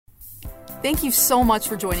Thank you so much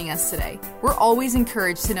for joining us today. We're always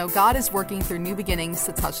encouraged to know God is working through new beginnings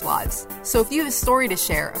to touch lives. So if you have a story to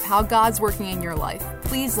share of how God's working in your life,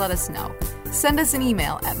 please let us know. Send us an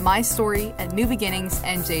email at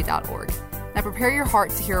mystory@newbeginningsnj.org. Now prepare your heart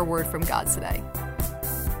to hear a word from God today.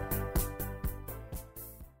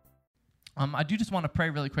 I do just want to pray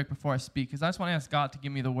really quick before I speak, because I just want to ask God to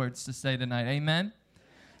give me the words to say tonight. Amen?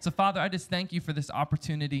 So, Father, I just thank you for this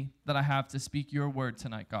opportunity that I have to speak your word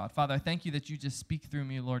tonight, God. Father, I thank you that you just speak through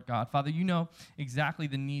me, Lord God. Father, you know exactly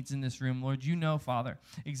the needs in this room, Lord. You know, Father,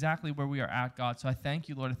 exactly where we are at, God. So I thank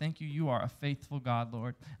you, Lord. I thank you. You are a faithful God,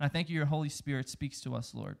 Lord. And I thank you your Holy Spirit speaks to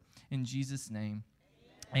us, Lord. In Jesus' name,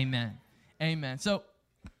 amen. Amen. So,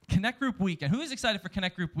 Connect Group Weekend. Who is excited for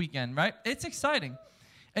Connect Group Weekend, right? It's exciting.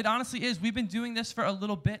 It honestly is. We've been doing this for a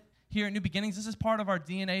little bit here at New Beginnings. This is part of our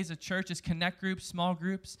DNA as a church, is connect groups, small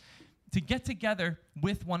groups, to get together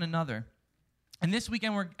with one another. And this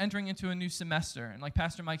weekend, we're entering into a new semester. And like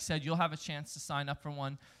Pastor Mike said, you'll have a chance to sign up for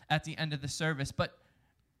one at the end of the service. But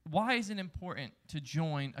why is it important to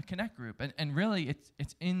join a connect group? And really,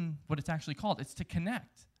 it's in what it's actually called. It's to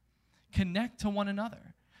connect. Connect to one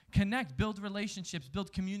another. Connect, build relationships,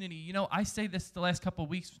 build community. You know, I say this the last couple of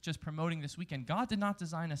weeks, just promoting this weekend. God did not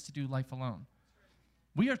design us to do life alone.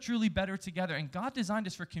 We are truly better together, and God designed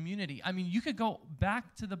us for community. I mean, you could go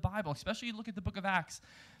back to the Bible, especially you look at the book of Acts,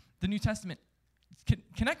 the New Testament.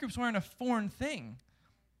 Connect groups weren't a foreign thing,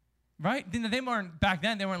 right? They weren't, back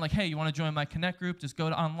then, they weren't like, hey, you want to join my connect group? Just go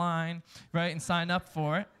to online, right, and sign up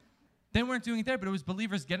for it. They weren't doing it there, but it was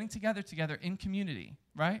believers getting together in community,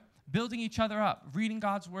 right? Building each other up, reading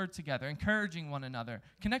God's word together, encouraging one another.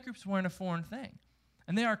 Connect groups weren't a foreign thing.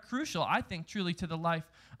 And they are crucial, I think, truly to the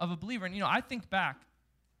life of a believer. And, you know, I think back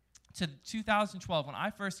to 2012, when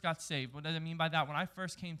I first got saved. What do I mean by that? When I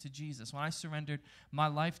first came to Jesus, when I surrendered my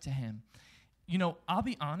life to him. You know, I'll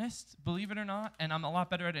be honest, believe it or not, and I'm a lot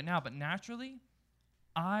better at it now, but naturally,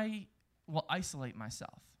 I will isolate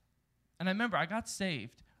myself. And I remember I got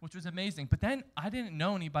saved, which was amazing, but then I didn't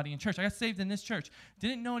know anybody in church. I got saved in this church,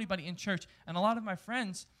 didn't know anybody in church, and a lot of my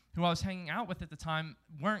friends who I was hanging out with at the time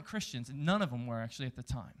weren't Christians, and none of them were actually at the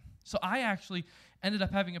time. So I actually ended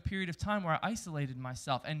up having a period of time where I isolated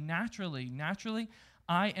myself. And naturally,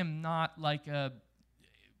 I am not like I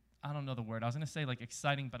don't know the word. I was going to say like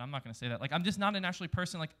exciting, but I'm not going to say that. Like I'm just not a naturally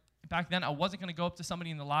person. Like back then, I wasn't going to go up to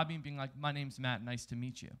somebody in the lobby and being like, my name's Matt, nice to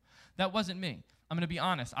meet you. That wasn't me. I'm going to be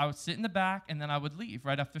honest. I would sit in the back and then I would leave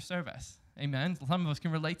right after service. Amen. Some of us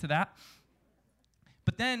can relate to that.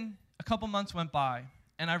 But then a couple months went by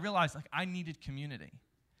and I realized like I needed community.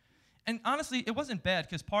 And honestly, it wasn't bad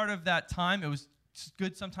because part of that time, it was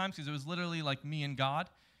good sometimes because it was literally like me and God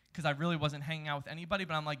because I really wasn't hanging out with anybody.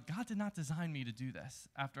 But I'm like, God did not design me to do this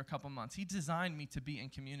after a couple months. He designed me to be in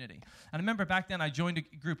community. And I remember back then I joined a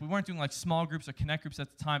group. We weren't doing like small groups or connect groups at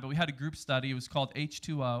the time, but we had a group study. It was called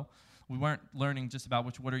H2O. We weren't learning just about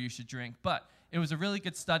which water you should drink, but it was a really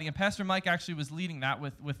good study. And Pastor Mike actually was leading that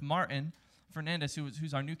with Martin Fernandez,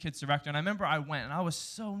 who's our new kids director. And I remember I went, and I was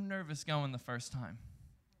so nervous going the first time.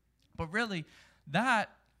 But really, that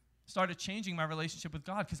started changing my relationship with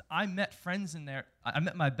God because I met friends in there. I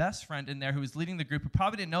met my best friend in there who was leading the group who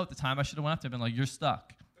probably didn't know at the time. I should have went up to him and been like, you're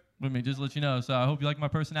stuck with me, just to let you know, so I hope you like my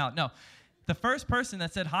personality. No, the first person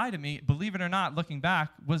that said hi to me, believe it or not, looking back,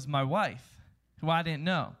 was my wife, who I didn't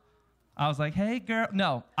know. I was like, hey, girl.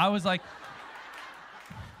 No, I was like,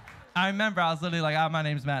 I remember I was literally like, my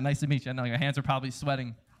name's Matt, nice to meet you. I know your hands are probably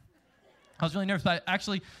sweating. I was really nervous, but I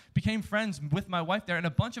actually became friends with my wife there and a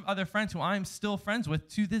bunch of other friends who I'm still friends with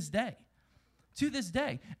to this day. To this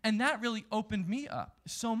day. And that really opened me up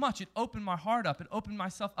so much. It opened my heart up. It opened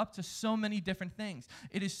myself up to so many different things.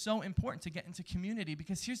 It is so important to get into community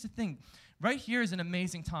because here's the thing. Right here is an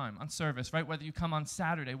amazing time on service, right? Whether you come on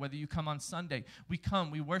Saturday, whether you come on Sunday,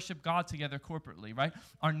 we worship God together corporately, right?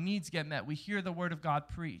 Our needs get met. We hear the word of God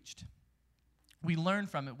preached. We learn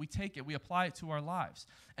from it, we take it, we apply it to our lives.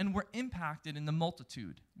 And we're impacted in the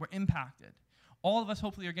multitude. We're impacted. All of us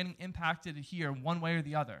hopefully are getting impacted here one way or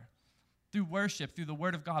the other. Through worship, through the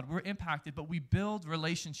word of God, we're impacted, but we build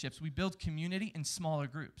relationships, we build community in smaller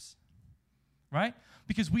groups. Right?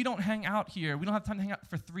 Because we don't hang out here. We don't have time to hang out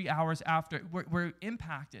for 3 hours after. We're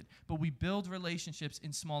impacted, but we build relationships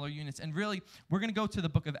in smaller units. And really, we're going to go to the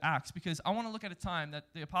book of Acts because I want to look at a time that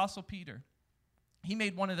the Apostle Peter, he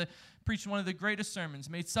preached one of the greatest sermons,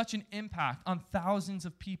 made such an impact on thousands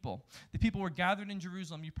of people. The people were gathered in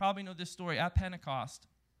Jerusalem. You probably know this story at Pentecost.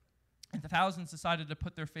 And the thousands decided to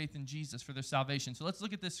put their faith in Jesus for their salvation. So let's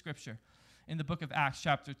look at this scripture in the book of Acts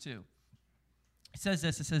chapter 2. It says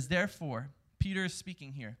this, it says, therefore, Peter is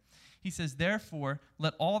speaking here. He says, therefore,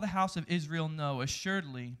 let all the house of Israel know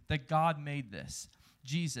assuredly that God made this,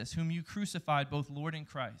 Jesus, whom you crucified, both Lord and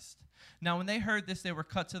Christ. Now when they heard this, they were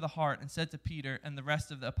cut to the heart and said to Peter and the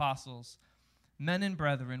rest of the apostles, men and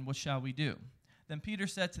brethren, what shall we do? Then Peter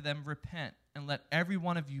said to them, repent, and let every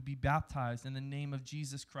one of you be baptized in the name of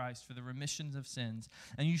Jesus Christ for the remission of sins,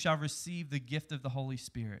 and you shall receive the gift of the Holy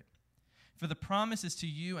Spirit. For the promise is to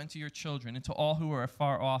you and to your children, and to all who are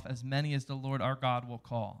afar off, as many as the Lord our God will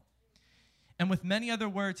call. And with many other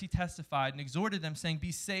words he testified and exhorted them, saying,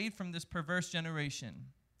 be saved from this perverse generation.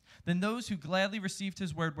 Then those who gladly received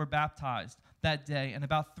his word were baptized that day, and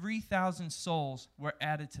about 3,000 souls were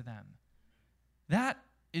added to them. That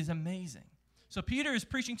is amazing. So Peter is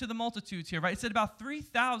preaching to the multitudes here, right? It said about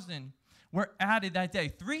 3,000 were added that day.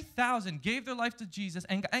 3,000 gave their life to Jesus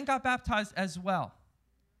and got baptized as well.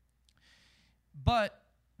 But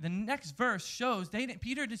the next verse shows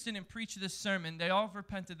Peter just didn't preach this sermon. They all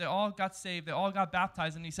repented. They all got saved. They all got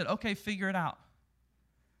baptized. And he said, okay, figure it out.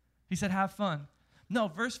 He said, have fun. No,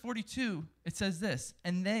 verse 42, it says this,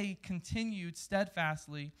 and they continued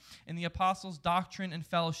steadfastly in the apostles' doctrine and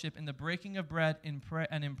fellowship, in the breaking of bread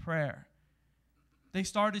and in prayer. They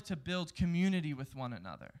started to build community with one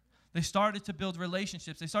another. They started to build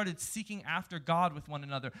relationships. They started seeking after God with one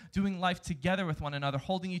another, doing life together with one another,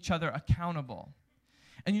 holding each other accountable.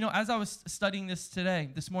 And as I was studying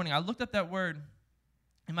this morning, I looked up that word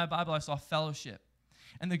in my Bible. I saw fellowship.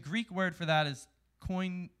 And the Greek word for that is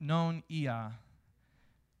koinonia.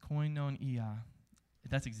 Koinonia.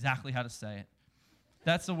 That's exactly how to say it.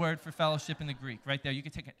 That's the word for fellowship in the Greek, right there. You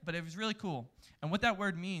can take it. But it was really cool. And what that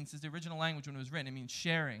word means is the original language when it was written. It means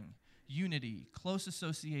sharing, unity, close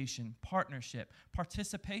association, partnership,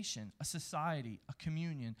 participation, a society, a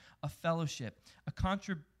communion, a fellowship, a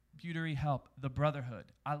contributory help, the brotherhood.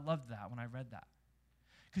 I loved that when I read that.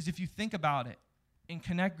 Because if you think about it, in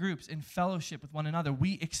connect groups, in fellowship with one another,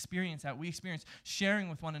 we experience that. We experience sharing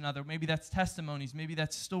with one another. Maybe that's testimonies. Maybe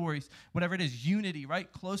that's stories. Whatever it is, unity, right?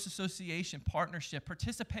 Close association, partnership,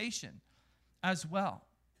 participation as well.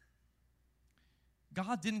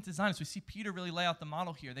 God didn't design us. We see Peter really lay out the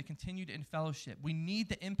model here. They continued in fellowship. We need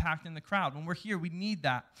the impact in the crowd. When we're here, we need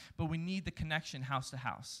that, but we need the connection house to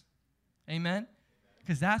house. Amen?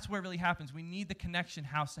 Because that's where it really happens. We need the connection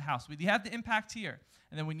house to house. We have the impact here,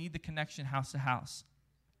 and then we need the connection house to house.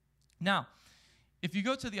 Now, if you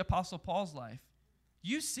go to the Apostle Paul's life,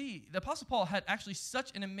 you see the Apostle Paul had actually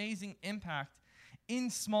such an amazing impact in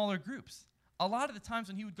smaller groups. A lot of the times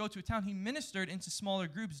when he would go to a town, he ministered into smaller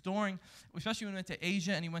groups especially when he went to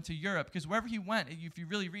Asia and he went to Europe. Because wherever he went, if you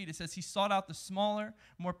really read, it says he sought out the smaller,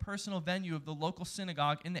 more personal venue of the local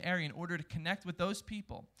synagogue in the area in order to connect with those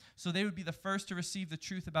people so they would be the first to receive the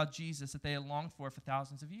truth about Jesus that they had longed for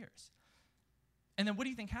thousands of years. And then what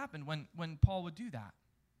do you think happened when Paul would do that?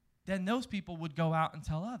 Then those people would go out and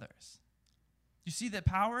tell others. You see the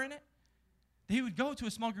power in it? He would go to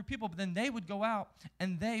a small group of people, but then they would go out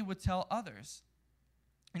and they would tell others.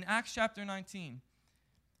 In Acts chapter 19,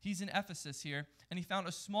 he's in Ephesus here, and he found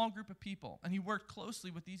a small group of people, and he worked closely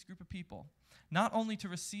with these group of people, not only to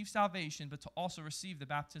receive salvation, but to also receive the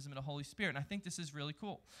baptism of the Holy Spirit. And I think this is really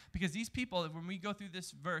cool, because these people, when we go through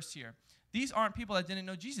this verse here, these aren't people that didn't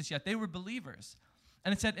know Jesus yet. They were believers.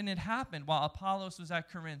 And it said, and it happened while Apollos was at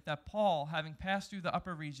Corinth, that Paul, having passed through the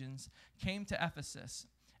upper regions, came to Ephesus.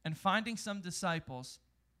 And finding some disciples,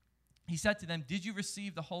 he said to them, did you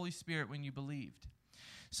receive the Holy Spirit when you believed?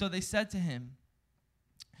 So they said to him,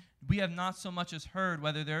 we have not so much as heard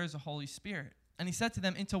whether there is a Holy Spirit. And he said to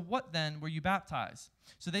them, into what then were you baptized?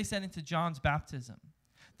 So they said, into John's baptism.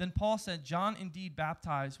 Then Paul said, John indeed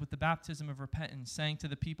baptized with the baptism of repentance, saying to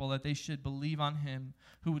the people that they should believe on him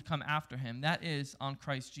who would come after him, that is, on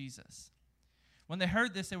Christ Jesus. When they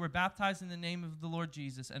heard this, they were baptized in the name of the Lord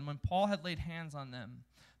Jesus. And when Paul had laid hands on them,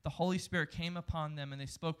 the Holy Spirit came upon them, and they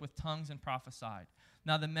spoke with tongues and prophesied.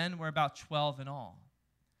 Now the men were about 12 in all.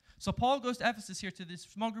 So Paul goes to Ephesus here to this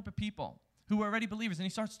small group of people who were already believers, and he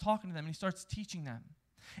starts talking to them, and he starts teaching them.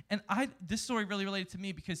 And this story really related to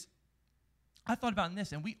me because I thought about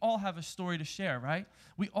this, and we all have a story to share, right?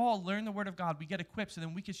 We all learn the Word of God. We get equipped so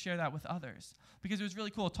then we could share that with others. Because it was really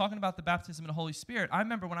cool talking about the baptism of the Holy Spirit. I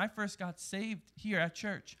remember when I first got saved here at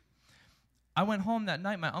church, I went home that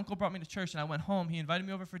night. My uncle brought me to church, and I went home. He invited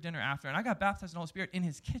me over for dinner after, and I got baptized in the Holy Spirit in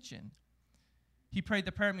his kitchen. He prayed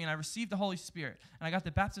the prayer with me, and I received the Holy Spirit, and I got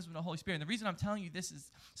the baptism of the Holy Spirit. And the reason I'm telling you this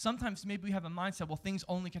is sometimes maybe we have a mindset, well, things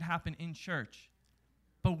only can happen in church.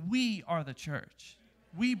 But we are the church.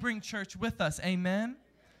 We bring church with us, amen?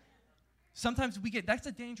 Sometimes that's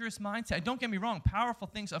a dangerous mindset. And don't get me wrong, powerful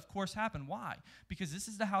things, of course, happen. Why? Because this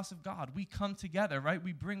is the house of God. We come together, right?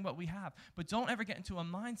 We bring what we have. But don't ever get into a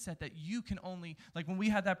mindset that you can only, like when we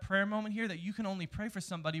had that prayer moment here, that you can only pray for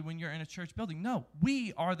somebody when you're in a church building. No,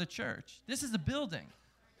 we are the church. This is a building.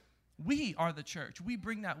 We are the church. We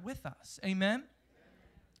bring that with us. Amen?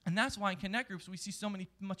 And that's why in Connect groups, we see so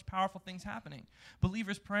much powerful things happening.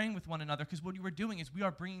 Believers praying with one another, because what we're doing is we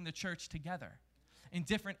are bringing the church together in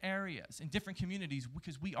different areas, in different communities,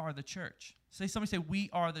 because we are the church. Somebody say, we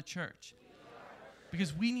are the church.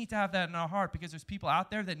 Because we need to have that in our heart, because there's people out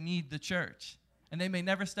there that need the church. And they may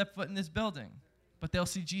never step foot in this building, but they'll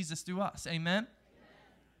see Jesus through us. Amen?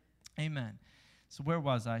 Amen. So where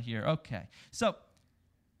was I here? Okay. So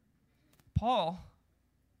Paul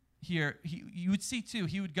here, you would see too,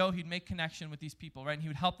 he would go, he'd make connection with these people, right? And he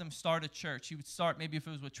would help them start a church. He would start, maybe if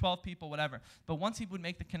it was with 12 people, whatever. But once he would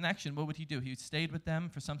make the connection, what would he do? He would stayed with them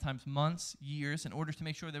for sometimes months, years, in order to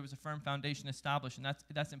make sure there was a firm foundation established. And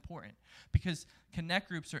that's important, because Connect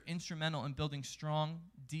groups are instrumental in building strong,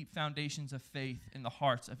 deep foundations of faith in the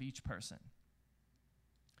hearts of each person.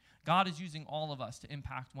 God is using all of us to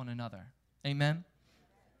impact one another. Amen?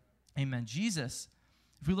 Amen. Jesus,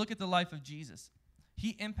 if we look at the life of Jesus,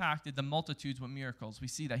 he impacted the multitudes with miracles. We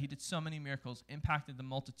see that. He did so many miracles, impacted the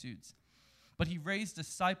multitudes. But he raised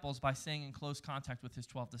disciples by staying in close contact with his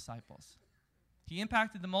 12 disciples. He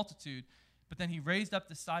impacted the multitude, but then he raised up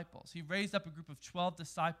disciples. He raised up a group of 12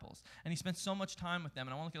 disciples, and he spent so much time with them.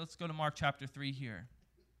 And let's go to Mark chapter 3 here.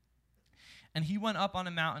 And he went up on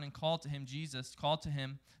a mountain and called to him, Jesus called to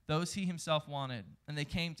him those he himself wanted, and they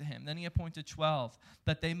came to him. Then he appointed 12,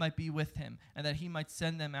 that they might be with him, and that he might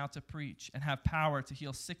send them out to preach and have power to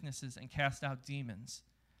heal sicknesses and cast out demons.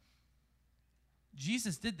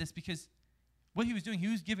 Jesus did this because what he was doing, he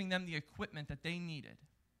was giving them the equipment that they needed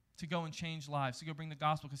to go and change lives, to go bring the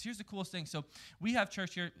gospel. Because here's the coolest thing. So we have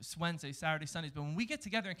church here Wednesdays, Saturdays, Sundays. But when we get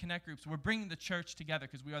together in Connect groups, we're bringing the church together,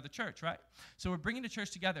 because we are the church, right? So we're bringing the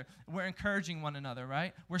church together. We're encouraging one another,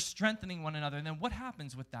 right? We're strengthening one another. And then what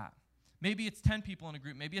happens with that? Maybe it's 10 people in a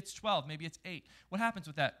group. Maybe it's 12. Maybe it's 8. What happens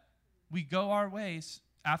with that? We go our ways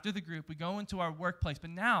after the group. We go into our workplace.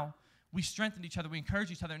 But now we strengthen each other. We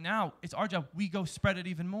encourage each other. Now it's our job. We go spread it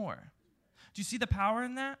even more. Do you see the power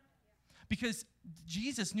in that? Because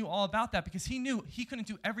Jesus knew all about that, because he knew he couldn't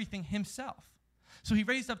do everything himself. So he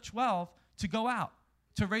raised up 12 to go out,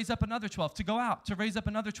 to raise up another 12, to go out, to raise up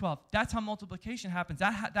another 12. That's how multiplication happens.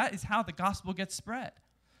 That is how the gospel gets spread.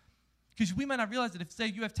 Because we might not realize that if, say,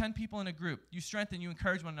 you have 10 people in a group, you strengthen, you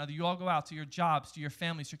encourage one another, you all go out to your jobs, to your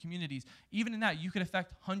families, your communities. Even in that, you could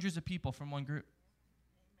affect hundreds of people from one group.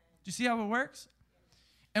 Do you see how it works?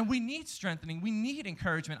 And we need strengthening. We need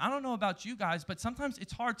encouragement. I don't know about you guys, but sometimes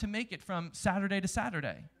it's hard to make it from Saturday to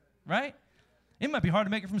Saturday, right? It might be hard to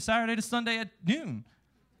make it from Saturday to Sunday at noon.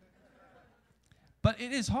 But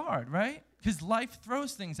it is hard, right? Because life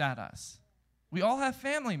throws things at us. We all have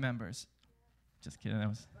family members. Just kidding.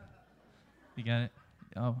 You got it?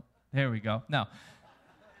 Oh, there we go. No.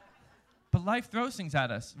 But life throws things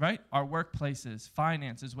at us, right? Our workplaces,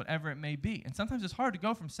 finances, whatever it may be. And sometimes it's hard to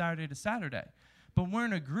go from Saturday to Saturday. But we're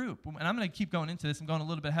in a group, and I'm going to keep going into this. I'm going a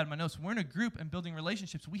little bit ahead of my notes. We're in a group and building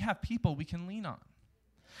relationships. We have people we can lean on.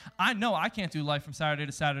 I know I can't do life from Saturday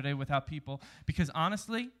to Saturday without people, because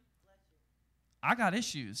honestly, I got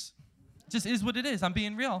issues. It just is what it is. I'm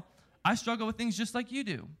being real. I struggle with things just like you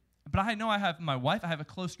do. But I know I have my wife. I have a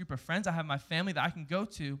close group of friends. I have my family that I can go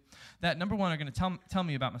to that, number one, are going to tell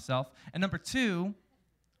me about myself, and number two,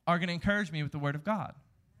 are going to encourage me with the word of God.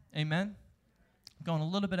 Amen? Going a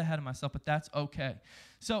little bit ahead of myself, but that's okay.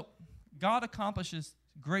 So God accomplishes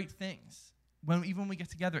great things even when we get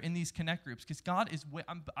together in these Connect groups, because God is,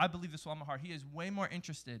 I believe this with all my heart, he is way more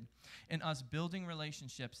interested in us building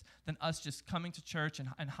relationships than us just coming to church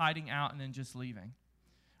and hiding out and then just leaving.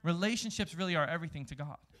 Relationships really are everything to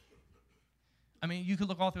God. I mean, you could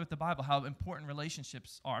look all through the Bible how important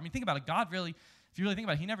relationships are. I mean, think about it. God really, if you really think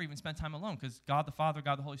about it, he never even spent time alone, because God the Father,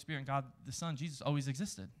 God the Holy Spirit, and God the Son, Jesus, always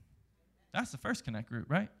existed. That's the first Connect group,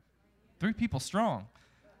 right? 3 people strong.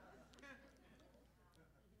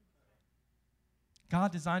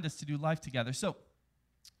 God designed us to do life together. So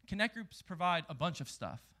Connect groups provide a bunch of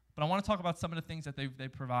stuff, but I want to talk about some of the things that they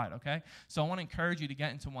provide, okay? So I want to encourage you to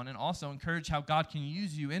get into one, and also encourage how God can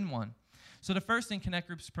use you in one. So the first thing Connect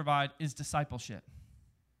groups provide is discipleship.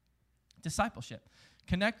 Discipleship.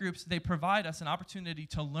 Connect groups, they provide us an opportunity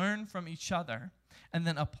to learn from each other and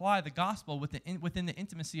then apply the gospel within the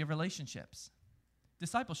intimacy of relationships.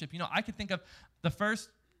 Discipleship. You know, I could think of the first,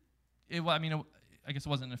 I guess it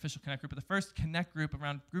wasn't an official Connect group, but the first Connect group,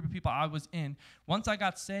 around group of people I was in, once I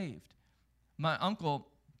got saved, my uncle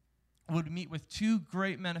would meet with two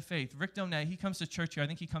great men of faith. Rick Donay, he comes to church here. I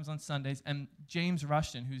think he comes on Sundays. And James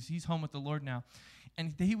Rushton, he's home with the Lord now.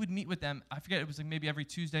 And he would meet with them. I forget, it was like maybe every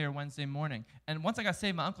Tuesday or Wednesday morning. And once I got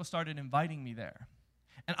saved, my uncle started inviting me there.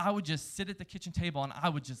 And I would just sit at the kitchen table and I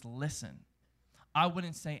would just listen. I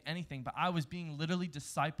wouldn't say anything, but I was being literally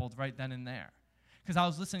discipled right then and there. Because I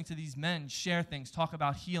was listening to these men share things, talk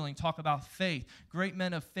about healing, talk about faith, great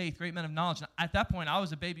men of faith, great men of knowledge. And at that point, I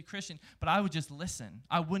was a baby Christian, but I would just listen.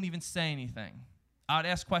 I wouldn't even say anything. I would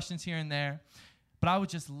ask questions here and there, but I would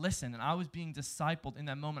just listen. And I was being discipled in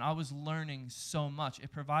that moment. I was learning so much.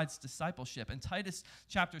 It provides discipleship. In Titus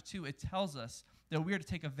chapter 2, it tells us that we are to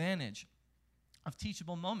take advantage of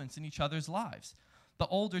teachable moments in each other's lives. The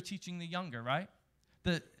older teaching the younger, right?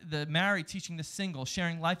 The married teaching the single,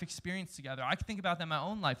 sharing life experience together. I can think about that in my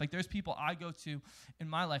own life. Like there's people I go to in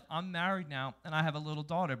my life. I'm married now, and I have a little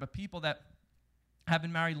daughter. But people that have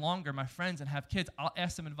been married longer, my friends, and have kids, I'll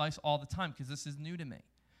ask them advice all the time because this is new to me.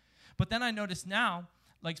 But then I notice now,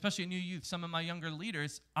 like especially at New Youth, some of my younger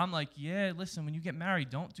leaders, I'm like, yeah, listen, when you get married,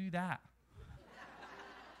 don't do that.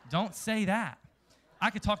 Don't say that. I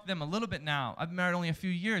could talk to them a little bit now. I've been married only a few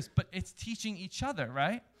years, but it's teaching each other,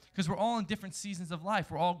 right? Because we're all in different seasons of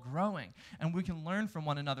life. We're all growing, and we can learn from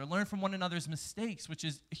one another, learn from one another's mistakes, which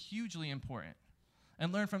is hugely important,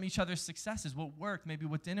 and learn from each other's successes, what worked, maybe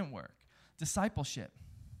what didn't work. Discipleship.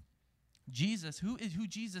 Jesus, who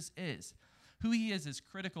Jesus is, who he is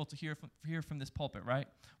critical to hear from this pulpit, right?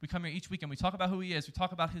 We come here each week, and we talk about who he is. We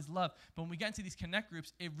talk about his love. But when we get into these connect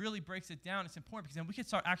groups, it really breaks it down. It's important because then we can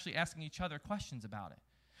start actually asking each other questions about it.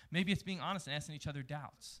 Maybe it's being honest and asking each other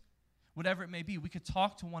doubts. Whatever it may be, we could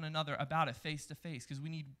talk to one another about it face to face because we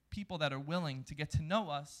need people that are willing to get to know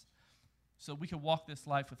us so we could walk this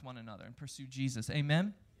life with one another and pursue Jesus.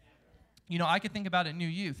 Amen? You know, I could think about it, New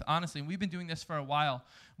Youth, honestly, and we've been doing this for a while.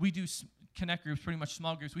 We do connect groups, pretty much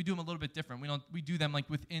small groups. We do them a little bit different. We do them like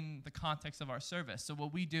within the context of our service. So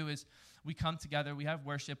what we do is we come together, we have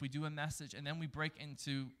worship, we do a message, and then we break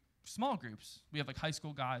into small groups. We have like high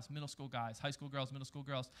school guys, middle school guys, high school girls, middle school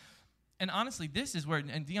girls. And honestly, this is where,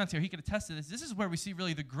 and Dion's here, he could attest to this is where we see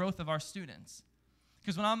really the growth of our students.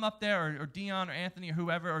 Because when I'm up there, or Dion, or Anthony, or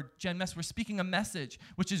whoever, or Jen Mess, we're speaking a message,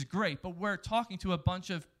 which is great, but we're talking to a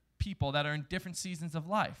bunch of people that are in different seasons of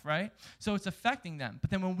life, right? So it's affecting them.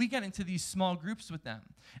 But then when we get into these small groups with them,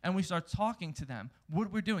 and we start talking to them,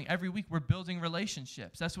 what we're doing, every week we're building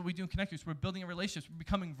relationships. That's what we do in Connect Groups. We're building relationships. We're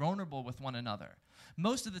becoming vulnerable with one another.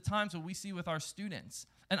 Most of the times what we see with our students,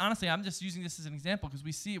 and honestly, I'm just using this as an example because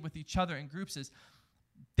we see it with each other in groups, is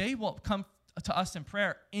they will come to us in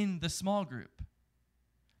prayer in the small group.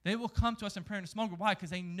 They will come to us in prayer in a small group. Why? Because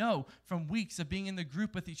they know from weeks of being in the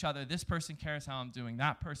group with each other, this person cares how I'm doing,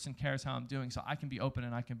 that person cares how I'm doing, so I can be open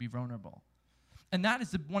and I can be vulnerable. And that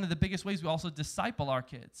is one of the biggest ways we also disciple our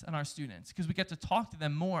kids and our students, because we get to talk to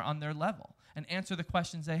them more on their level and answer the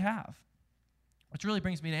questions they have. Which really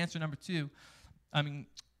brings me to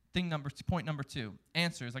point number two,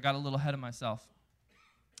 answers. I got a little ahead of myself.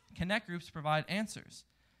 Connect groups provide answers.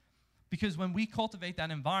 Because when we cultivate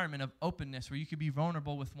that environment of openness where you can be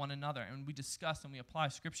vulnerable with one another and we discuss and we apply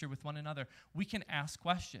scripture with one another, we can ask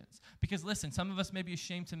questions. Because listen, some of us may be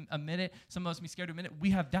ashamed to admit it. Some of us may be scared to admit it. We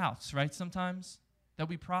have doubts, right, sometimes that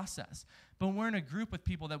we process. But when we're in a group with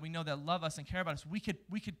people that we know that love us and care about us, we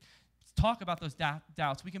could talk about those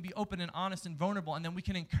doubts. We can be open and honest and vulnerable, and then we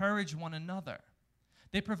can encourage one another.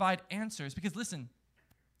 They provide answers. Because listen,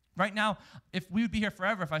 right now, if we would be here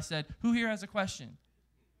forever if I said, who here has a question?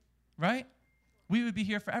 Right? We would be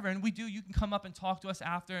here forever. And we do. You can come up and talk to us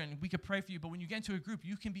after, and we could pray for you. But when you get into a group,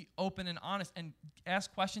 you can be open and honest and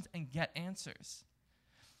ask questions and get answers.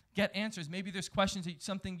 Get answers. Maybe there's questions,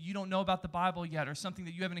 something you don't know about the Bible yet, or something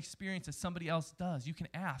that you haven't experienced that somebody else does. You can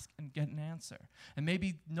ask and get an answer. And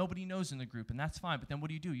maybe nobody knows in the group, and that's fine. But then what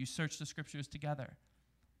do? You search the scriptures together.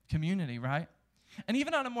 Community, right? And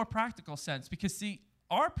even on a more practical sense, because see,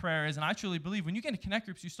 our prayer is, and I truly believe, when you get into connect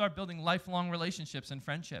groups, you start building lifelong relationships and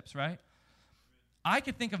friendships, right? I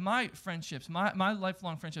could think of my friendships, my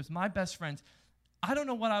lifelong friendships, my best friends. I don't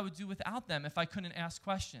know what I would do without them if I couldn't ask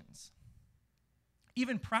questions.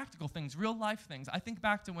 Even practical things, real life things. I think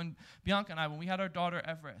back to when Bianca and I, when we had our daughter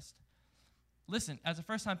Everest. Listen, as a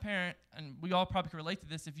first-time parent, and we all probably can relate to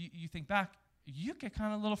this, if you think back, you get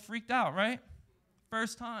kind of a little freaked out, right?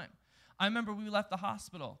 First time. I remember we left the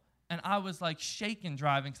hospital. And I was like shaking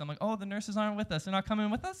driving because I'm like, oh, the nurses aren't with us. They're not coming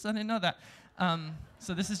with us? I didn't know that.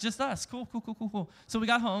 So this is just us. Cool. So we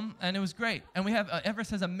got home, and it was great. And we have,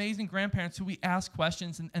 Everest has amazing grandparents who we ask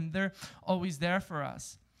questions, and they're always there for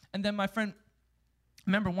us. And then my friend,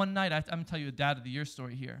 remember one night, I'm going to tell you a Dad of the Year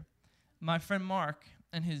story here. My friend Mark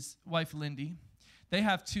and his wife Lindy, they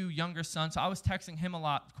have 2 younger sons, so I was texting him a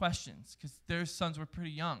lot questions because their sons were pretty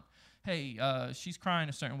young. Hey, she's crying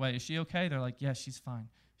a certain way. Is she okay? They're like, yeah, she's fine.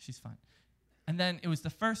 She's fine. And then it was the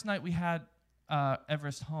first night we had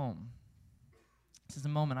Everest home. This is a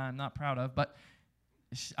moment I'm not proud of, but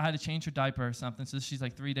I had to change her diaper or something. So she's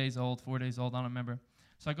like 3 days old, 4 days old, I don't remember.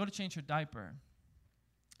 So I go to change her diaper,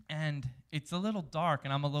 and it's a little dark,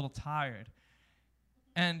 and I'm a little tired.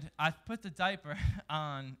 And I put the diaper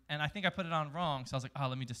on, and I think I put it on wrong. So I was like, oh,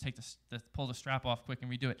 let me just pull the strap off quick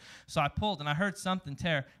and redo it. So I pulled, and I heard something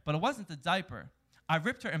tear, but it wasn't the diaper. I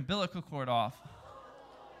ripped her umbilical cord off.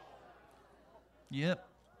 Yep.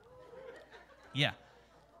 Yeah.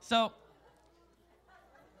 So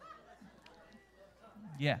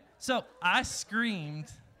I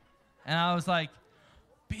screamed, and I was like,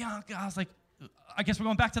 Bianca, I was like, I guess we're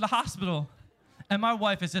going back to the hospital. And my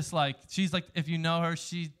wife is just like, she's like, if you know her,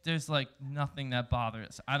 there's like nothing that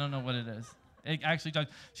bothers. I don't know what it is. It actually does.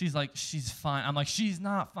 She's like, she's fine. I'm like, she's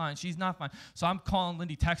not fine. She's not fine. So I'm calling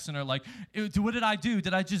Lindy, texting her like, what did I do?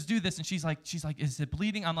 Did I just do this? And she's like, is it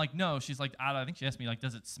bleeding? I'm like, no. She's like, I think she asked me like,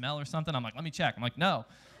 does it smell or something? I'm like, let me check. I'm like, no.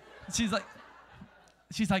 She's like,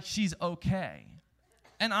 she's okay.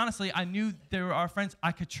 And honestly, I knew they were our friends.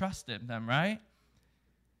 I could trust them, right?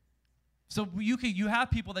 So you have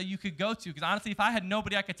people that you could go to, because honestly, if I had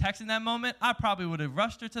nobody I could text in that moment, I probably would have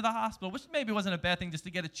rushed her to the hospital, which maybe wasn't a bad thing just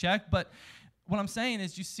to get it checked. But what I'm saying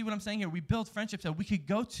is, you see what I'm saying here? We build friendships that we could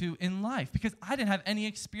go to in life, because I didn't have any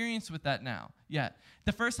experience with that now yet.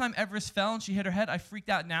 The first time Everest fell and she hit her head, I freaked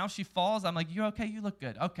out. Now she falls, I'm like, you're okay? You look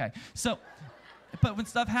good. Okay. So, but when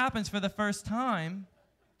stuff happens for the first time,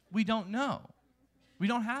 we don't know. We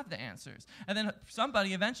don't have the answers. And then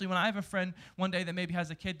somebody eventually, when I have a friend one day that maybe has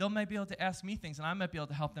a kid, they'll maybe be able to ask me things, and I might be able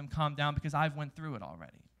to help them calm down because I've went through it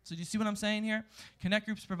already. So do you see what I'm saying here? Connect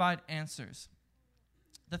groups provide answers.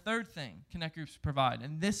 The third thing connect groups provide,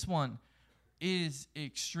 and this one is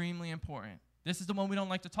extremely important. This is the one we don't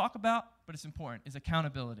like to talk about, but it's important, is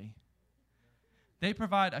accountability. They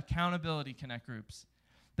provide accountability, connect groups.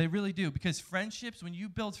 They really do, because friendships, when you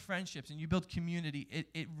build friendships and you build community,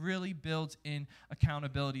 it really builds in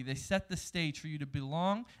accountability. They set the stage for you to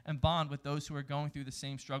belong and bond with those who are going through the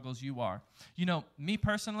same struggles you are. You know, me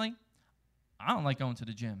personally, I don't like going to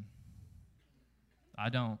the gym. I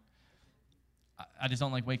don't. I just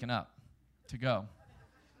don't like waking up to go.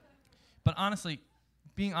 But honestly,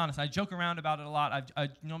 being honest, I joke around about it a lot. I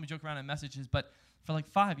normally joke around in messages, but for like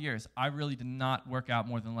 5 years, I really did not work out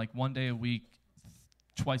more than like 1 day a week,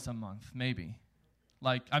 twice a month, maybe.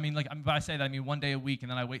 But I say that, I mean 1 day a week,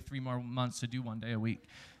 and then I wait 3 more months to do 1 day a week.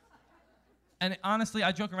 And honestly,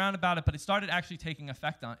 I joke around about it, but it started actually taking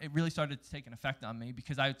effect on, it really started taking effect on me,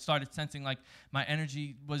 because I started sensing like my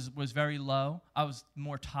energy was very low. I was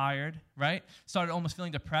more tired, right? Started almost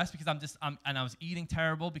feeling depressed because and I was eating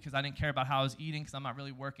terrible because I didn't care about how I was eating because I'm not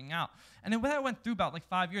really working out. And then when I went through about like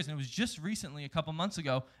 5 years, and it was just recently, a couple months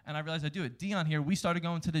ago, and I realized I do it. Dion here, we started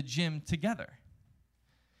going to the gym together.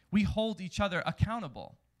 We hold each other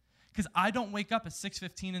accountable, because I don't wake up at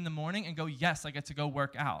 6:15 in the morning and go, yes, I get to go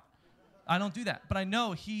work out. I don't do that. But I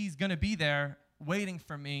know he's going to be there waiting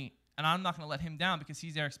for me, and I'm not going to let him down because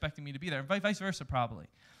he's there expecting me to be there. Vice versa, probably.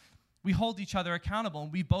 We hold each other accountable,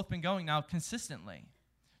 and we've both been going now consistently.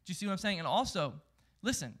 Do you see what I'm saying? And also,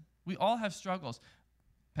 listen, we all have struggles.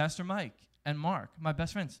 Pastor Mike and Mark, my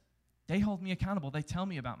best friends, they hold me accountable. They tell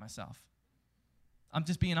me about myself. I'm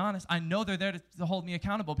just being honest. I know they're there to hold me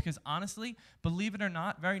accountable, because honestly, believe it or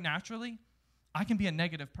not, very naturally, I can be a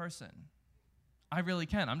negative person. I really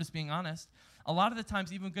can. I'm just being honest. A lot of the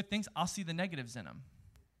times, even good things, I'll see the negatives in them.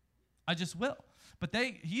 I just will. But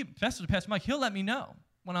especially Pastor Mike, he'll let me know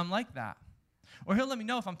when I'm like that. Or he'll let me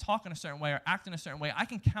know if I'm talking a certain way or acting a certain way. I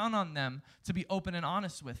can count on them to be open and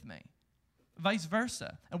honest with me. Vice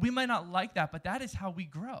versa. And we might not like that, but that is how we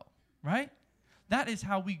grow, right? That is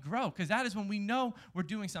how we grow, because that is when we know we're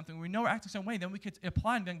doing something, we know we're acting a certain way, then we could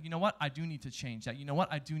apply and then, you know what, I do need to change that. You know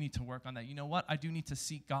what, I do need to work on that. You know what, I do need to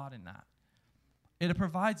seek God in that. It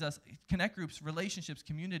provides us, connect groups, relationships,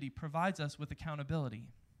 community, provides us with accountability.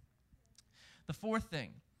 The fourth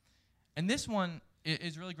thing, and this one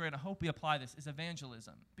is really great, and I hope we apply this, is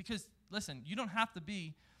evangelism. Because, listen, you don't have to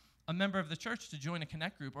be a member of the church to join a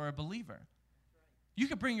connect group or a believer. You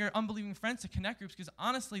could bring your unbelieving friends to connect groups, because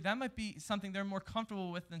honestly, that might be something they're more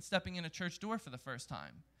comfortable with than stepping in a church door for the first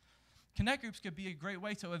time. Connect groups could be a great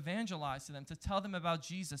way to evangelize to them, to tell them about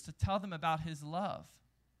Jesus, to tell them about his love.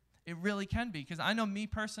 It really can be, because I know me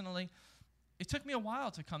personally, it took me a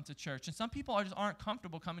while to come to church, and some people just aren't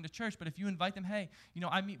comfortable coming to church, but if you invite them, hey,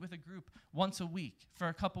 I meet with a group once a week for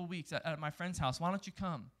a couple weeks at my friend's house, why don't you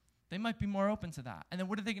come? they might be more open to that. And then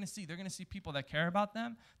what are they going to see? They're going to see people that care about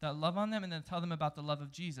them, that love on them, and then tell them about the love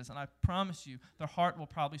of Jesus. And I promise you, their heart will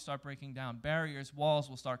probably start breaking down. Barriers, walls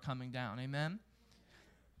will start coming down. Amen?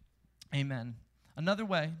 Amen.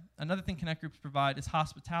 Another thing Connect Groups provide is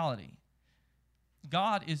hospitality.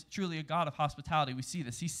 God is truly a God of hospitality. We see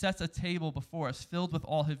this. He sets a table before us filled with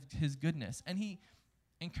all his goodness. And he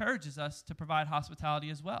encourages us to provide hospitality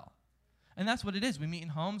as well. And that's what it is. We meet in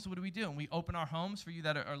homes. What do? And we open our homes for you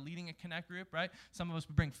that are leading a Connect group, right? Some of us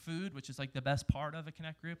would bring food, which is like the best part of a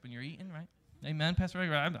Connect group when you're eating, right? Amen, Pastor Ray?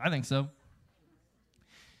 I think so.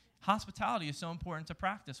 Hospitality is so important to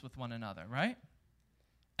practice with one another, right?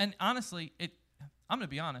 And honestly, I'm going to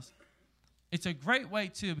be honest. It's a great way,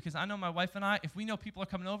 too, because I know my wife and I, if we know people are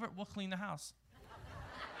coming over, we'll clean the house.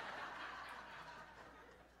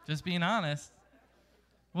 Just being honest.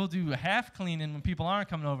 We'll do half cleaning when people aren't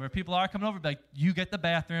coming over. If people are coming over, be like, you get the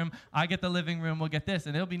bathroom, I get the living room, we'll get this,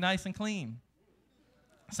 and it'll be nice and clean.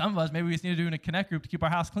 Some of us, maybe we just need to do in a Connect group to keep our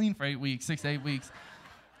house clean for 6 to 8 weeks.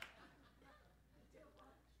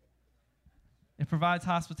 It provides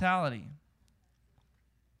hospitality.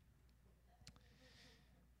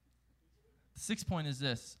 The sixth point is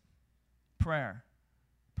this: prayer.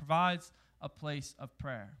 Provides a place of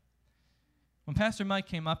prayer. When Pastor Mike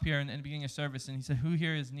came up here in the beginning of service and he said, who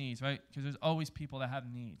here has needs, right? Because there's always people that have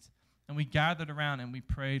needs. And we gathered around and we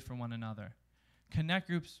prayed for one another. Connect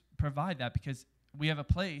groups provide that because we have a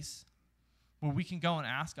place where we can go and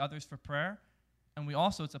ask others for prayer. And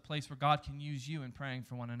it's a place where God can use you in praying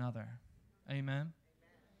for one another. Amen?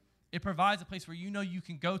 It provides a place where you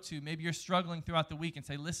can go to. Maybe you're struggling throughout the week and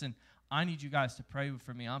say, listen, I need you guys to pray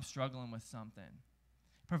for me. I'm struggling with something.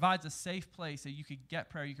 Provides a safe place that you could get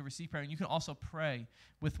prayer, you can receive prayer, and you can also pray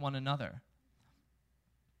with one another.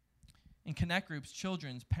 In Connect groups,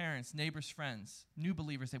 children's, parents, neighbors, friends, new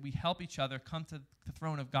believers, that we help each other come to the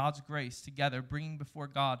throne of God's grace together, bringing before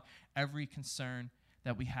God every concern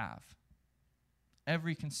that we have.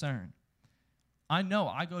 Every concern. I know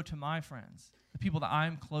I go to my friends, the people that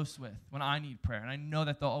I'm close with, when I need prayer, and I know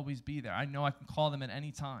that they'll always be there. I know I can call them at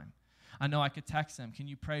any time. I know I could text them, can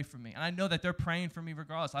you pray for me? And I know that they're praying for me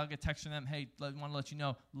regardless. I'll get text from them, hey, I want to let you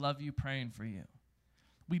know, love you, praying for you.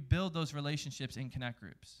 We build those relationships in Connect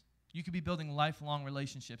groups. You could be building lifelong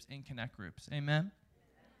relationships in Connect groups. Amen?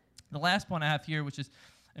 The last point I have here, which is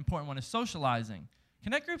an important one, is socializing.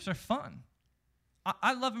 Connect groups are fun.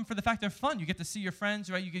 I love them for the fact they're fun. You get to see your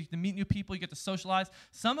friends, right? You get to meet new people. You get to socialize.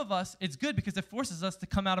 Some of us, it's good because it forces us to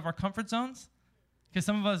come out of our comfort zones because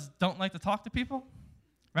some of us don't like to talk to people,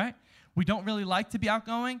 right? We don't really like to be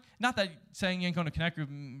outgoing. Not that saying you ain't going to Connect group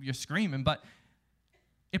and you're screaming, but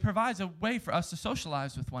it provides a way for us to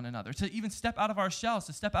socialize with one another, to even step out of our shells,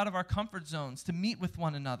 to step out of our comfort zones, to meet with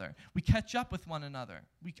one another. We catch up with one another.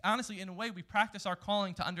 We honestly, in a way, we practice our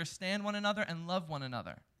calling to understand one another and love one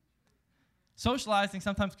another. Socializing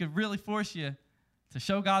sometimes could really force you to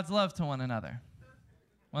show God's love to one another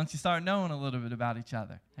once you start knowing a little bit about each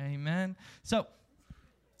other. Amen? So,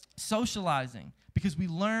 socializing, because we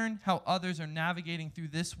learn how others are navigating through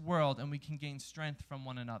this world and we can gain strength from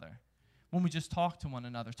one another. When we just talk to one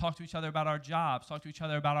another, talk to each other about our jobs, talk to each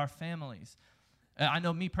other about our families. I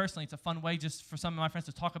know me personally, it's a fun way just for some of my friends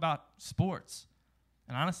to talk about sports.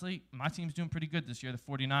 And honestly, my team's doing pretty good this year, the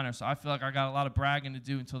 49ers, so I feel like I got a lot of bragging to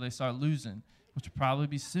do until they start losing, which will probably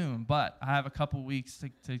be soon. But I have a couple weeks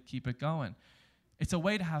to keep it going. It's a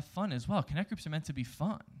way to have fun as well. Connect groups are meant to be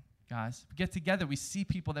fun, guys. We get together. We see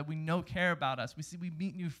people that we know care about us. We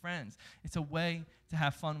meet new friends. It's a way to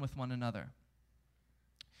have fun with one another.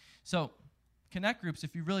 So Connect groups,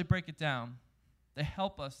 if you really break it down, they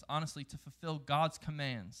help us, honestly, to fulfill God's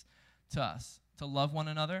commands to us, to love one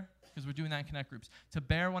another, because we're doing that in Connect groups, to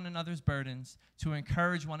bear one another's burdens, to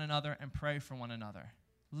encourage one another, and pray for one another.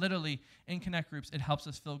 Literally, in Connect groups, it helps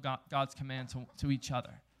us fulfill God's command to each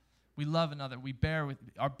other. We love another. We bear with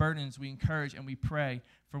our burdens. We encourage, and we pray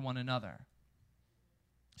for one another.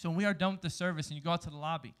 So when we are done with the service and you go out to the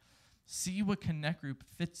lobby, see what Connect group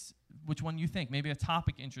fits, which one you think. Maybe a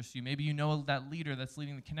topic interests you. Maybe you know that leader that's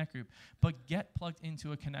leading the Connect group. But get plugged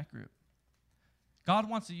into a Connect group. God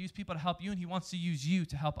wants to use people to help you, and he wants to use you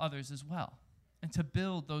to help others as well and to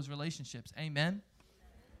build those relationships. Amen?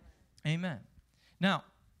 Amen. Now,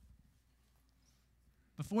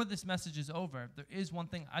 before this message is over, there is one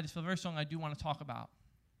thing I just feel very strong I do want to talk about,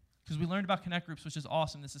 because we learned about Connect groups, which is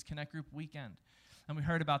awesome. This is Connect group weekend, and we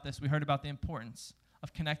heard about this. We heard about the importance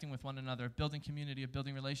of connecting with one another, of building community, of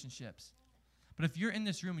building relationships. But if you're in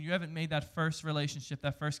this room and you haven't made that first relationship,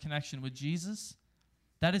 that first connection with Jesus,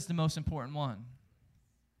 that is the most important one.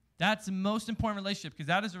 That's the most important relationship because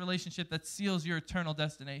that is a relationship that seals your eternal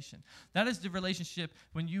destination. That is the relationship,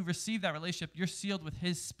 when you receive that relationship, you're sealed with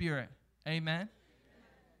his Spirit. Amen?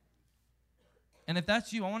 And if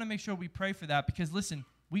that's you, I want to make sure we pray for that because, listen,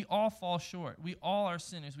 we all fall short. We all are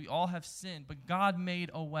sinners. We all have sinned, but God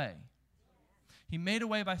made a way. He made a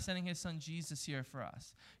way by sending his son Jesus here for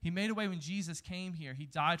us. He made a way when Jesus came here. He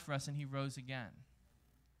died for us and he rose again.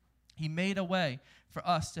 He made a way for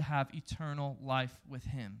us to have eternal life with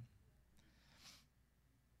him.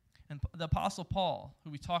 And the Apostle Paul, who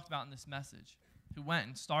we talked about in this message, who went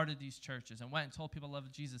and started these churches and went and told people to love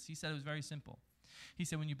Jesus, he said it was very simple. He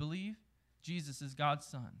said, when you believe Jesus is God's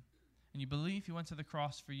son, and you believe he went to the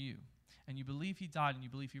cross for you, and you believe he died, and you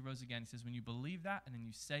believe he rose again, he says, when you believe that, and then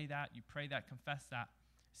you say that, you pray that, confess that,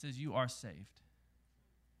 he says, you are saved.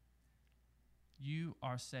 You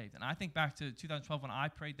are saved. And I think back to 2012 when I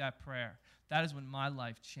prayed that prayer. That is when my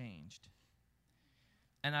life changed.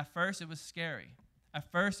 And at first, it was scary. At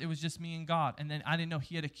first, it was just me and God. And then I didn't know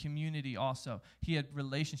he had a community also. He had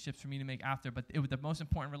relationships for me to make after. But the most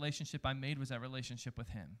important relationship I made was that relationship with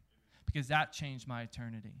him. Because that changed my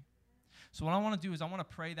eternity. So what I want to do is I want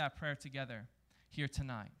to pray that prayer together here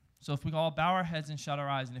tonight. So if we all bow our heads and shut our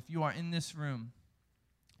eyes. And if you are in this room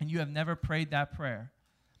and you have never prayed that prayer,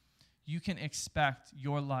 you can expect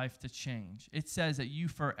your life to change. It says that you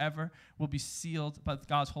forever will be sealed by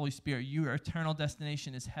God's Holy Spirit. Your eternal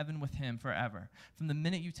destination is heaven with him forever. From the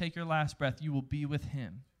minute you take your last breath, you will be with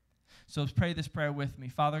him. So let's pray this prayer with me.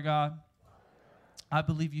 Father God, I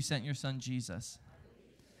believe you sent your son Jesus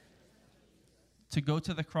to go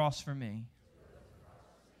to the cross for me,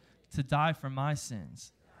 to die for my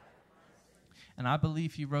sins. And I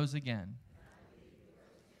believe he rose again.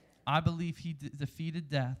 I believe he defeated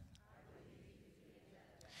death.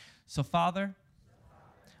 So, Father,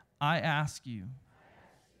 I ask you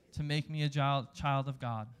to make me a child of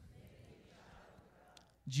God.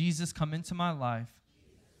 Jesus, come into my life.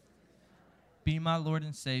 Be my Lord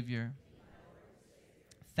and Savior.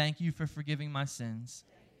 Thank you for forgiving my sins.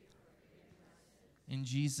 In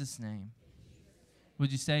Jesus' name.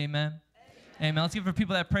 Would you say amen? Amen. Let's give it for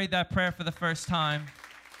people that prayed that prayer for the first time.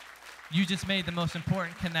 You just made the most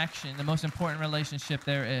important connection, the most important relationship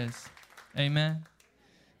there is. Amen.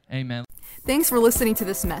 Amen. Thanks for listening to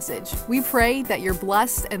this message. We pray that you're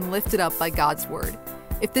blessed and lifted up by God's word.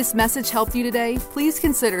 If this message helped you today, please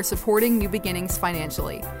consider supporting New Beginnings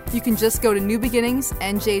financially. You can just go to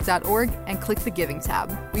newbeginningsnj.org and click the Giving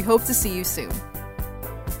tab. We hope to see you soon.